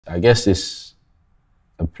I guess it's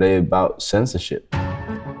a play about censorship. The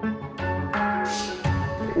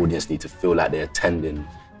audience need to feel like they're attending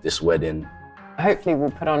this wedding. Hopefully we'll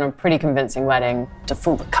put on a pretty convincing wedding to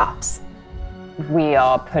fool the cops. We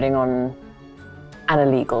are putting on an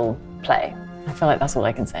illegal play. I feel like that's all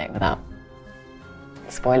I can say without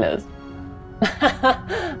spoilers.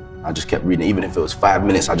 I just kept reading, even if it was 5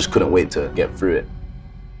 minutes, I just couldn't wait to get through it.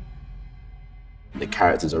 The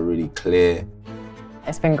characters are really clear.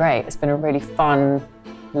 It's been great. It's been a really fun,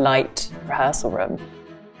 light rehearsal room.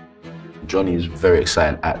 Jonny is a very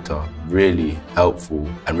exciting actor, really helpful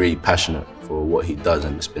and really passionate for what he does,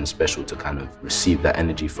 and it's been special to kind of receive that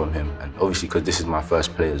energy from him. And obviously, because this is my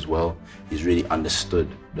first play as well, he's really understood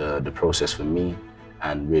the process for me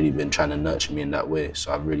and really been trying to nurture me in that way,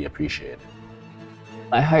 so I really appreciate it.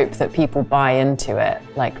 I hope that people buy into it,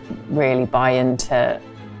 like really buy into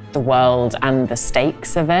the world and the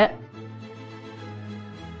stakes of it.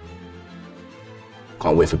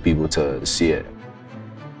 Can't wait for people to see it.